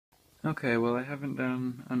Okay, well I haven't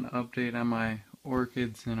done an update on my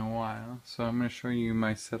orchids in a while, so I'm going to show you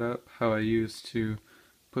my setup, how I used to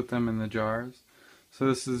put them in the jars. So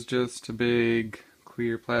this is just a big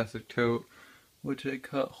clear plastic tote, which I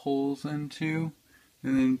cut holes into,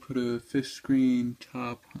 and then put a fish screen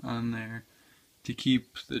top on there to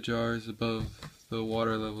keep the jars above the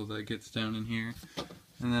water level that gets down in here.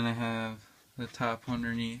 And then I have the top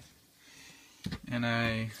underneath, and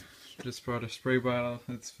I just brought a spray bottle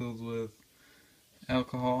that's filled with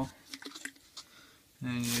alcohol,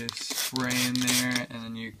 and you just spray in there, and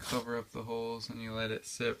then you cover up the holes and you let it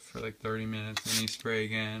sit for like 30 minutes, and then you spray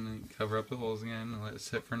again and cover up the holes again and let it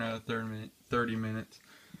sit for another 30 minutes.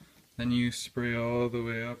 Then you spray all the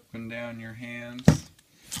way up and down your hands.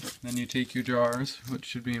 Then you take your jars, which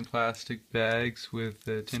should be in plastic bags with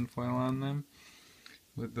tin foil on them,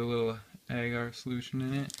 with the little agar solution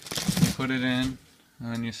in it. You put it in,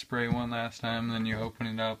 and then you spray one last time, and then you open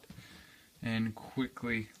it up and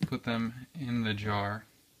quickly put them in the jar.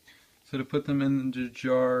 So to put them in the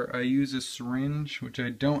jar, I use a syringe, which I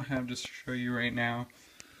don't have to show you right now,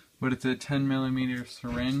 but it's a 10mm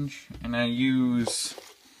syringe, and I use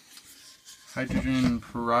hydrogen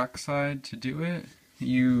peroxide to do it.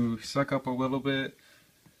 You suck up a little bit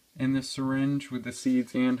in the syringe with the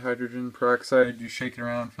seeds and hydrogen peroxide. You shake it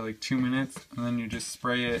around for like 2 minutes, and then you just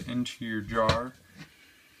spray it into your jar.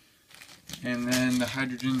 And then the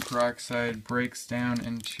hydrogen peroxide breaks down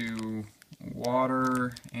into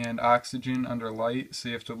water and oxygen under light, so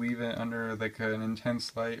you have to leave it under like an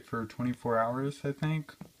intense light for 24 hours, I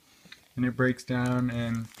think. And it breaks down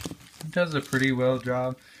and it does a pretty well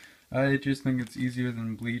job. I just think it's easier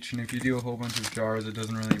than bleach, and if you do a whole bunch of jars, it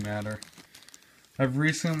doesn't really matter. I've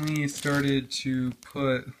recently started to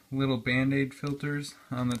put little Band-Aid filters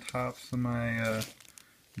on the tops of my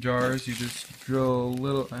jars. You just drill a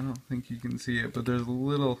little, I don't think you can see it, but there's a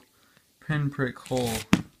little pinprick hole,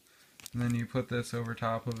 and then you put this over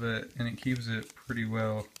top of it, and it keeps it pretty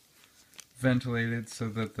well ventilated so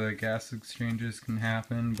that the gas exchanges can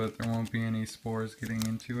happen, but there won't be any spores getting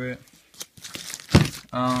into it.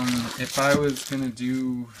 If I was gonna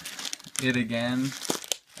do it again,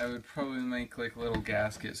 I would probably make like a little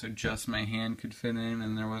gasket so just my hand could fit in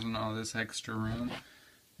and there wasn't all this extra room,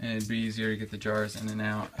 and it'd be easier to get the jars in and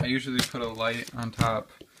out. I usually put a light on top,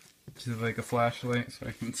 which is like a flashlight, so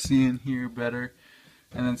I can see in here better,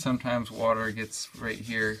 and then sometimes water gets right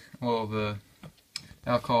here, well, the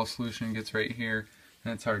alcohol solution gets right here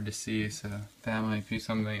and it's hard to see, so that might be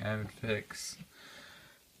something I would fix.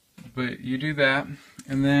 But you do that,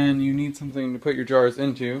 and then you need something to put your jars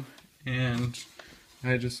into, and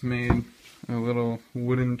I just made a little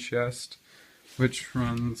wooden chest which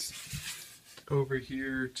runs over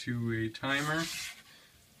here to a timer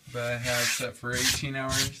that I have set for 18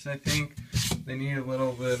 hours, I think. They need a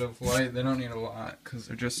little bit of light. They don't need a lot because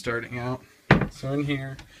they're just starting out. So in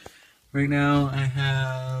here, right now I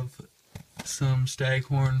have some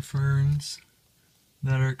staghorn ferns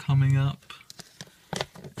that are coming up.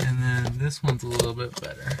 And then this one's a little bit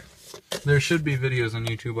better. There should be videos on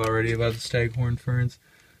YouTube already about the staghorn ferns.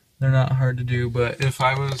 They're not hard to do, but if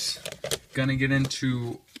I was gonna get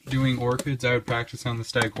into doing orchids, I would practice on the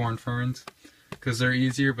staghorn ferns because they're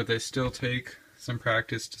easier, but they still take some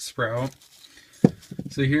practice to sprout.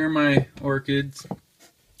 So here are my orchids.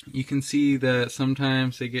 You can see that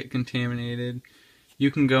sometimes they get contaminated.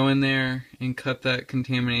 You can go in there and cut that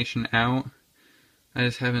contamination out. I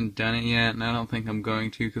just haven't done it yet, and I don't think I'm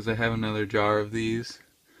going to because I have another jar of these.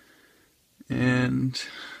 And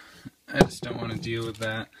I just don't want to deal with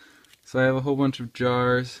that. So I have a whole bunch of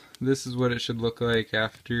jars. This is what it should look like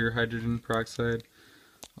after your hydrogen peroxide.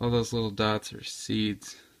 All those little dots are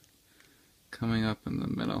seeds coming up in the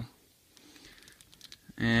middle.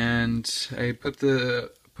 And I put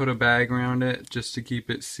a bag around it just to keep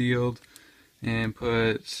it sealed, and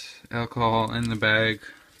put alcohol in the bag.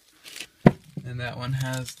 And that one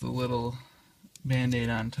has the little Band-Aid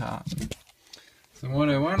on top. So what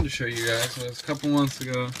I wanted to show you guys was a couple months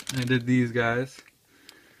ago I did these guys,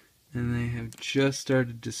 and they have just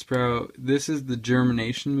started to sprout. This is the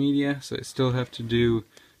germination media, so I still have to do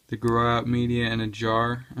the grow out media in a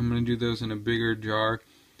jar. I'm going to do those in a bigger jar.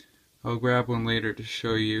 I'll grab one later to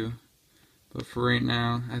show you, but for right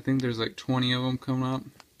now I think there's like 20 of them coming up,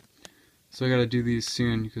 so I gotta do these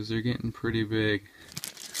soon because they're getting pretty big.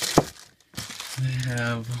 I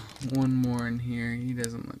have one more in here. He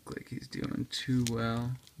doesn't look like he's doing too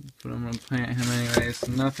well, but I'm going to plant him anyways.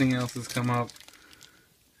 Nothing else has come up,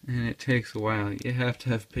 and it takes a while. You have to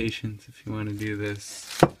have patience if you want to do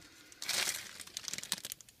this.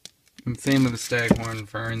 And same with the staghorn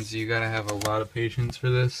ferns. You gotta have a lot of patience for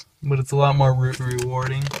this, but it's a lot more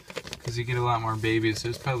rewarding because you get a lot more babies.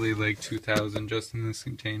 There's probably like 2,000 just in this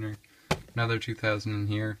container, another 2,000 in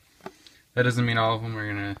here. That doesn't mean all of them are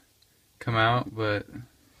gonna come out, but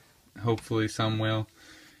hopefully some will.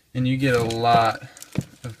 And you get a lot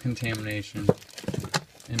of contamination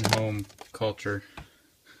in home culture.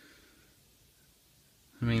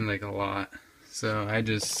 I mean, like, a lot. So I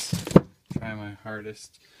just try my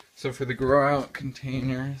hardest. So for the grow out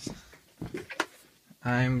containers,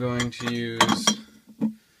 I'm going to use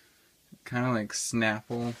kind of like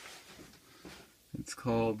Snapple. It's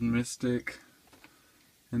called Mystic.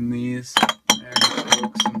 And these, I already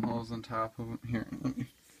poked some holes on top of them. Here, let me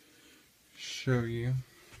show you.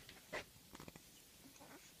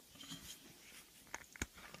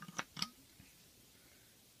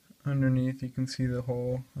 Underneath you can see the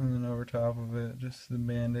hole, and then over top of it, just the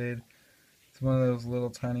band-aid. It's one of those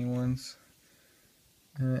little tiny ones,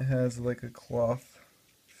 and it has like a cloth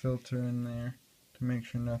filter in there to make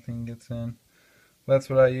sure nothing gets in. That's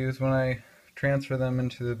what I use when I transfer them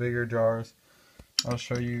into the bigger jars. I'll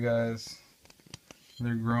show you guys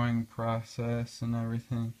their growing process and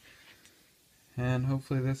everything. And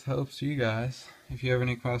hopefully this helps you guys. If you have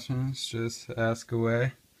any questions, just ask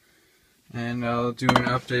away. And I'll do an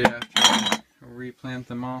update after I replant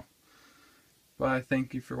them all. Bye,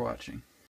 thank you for watching.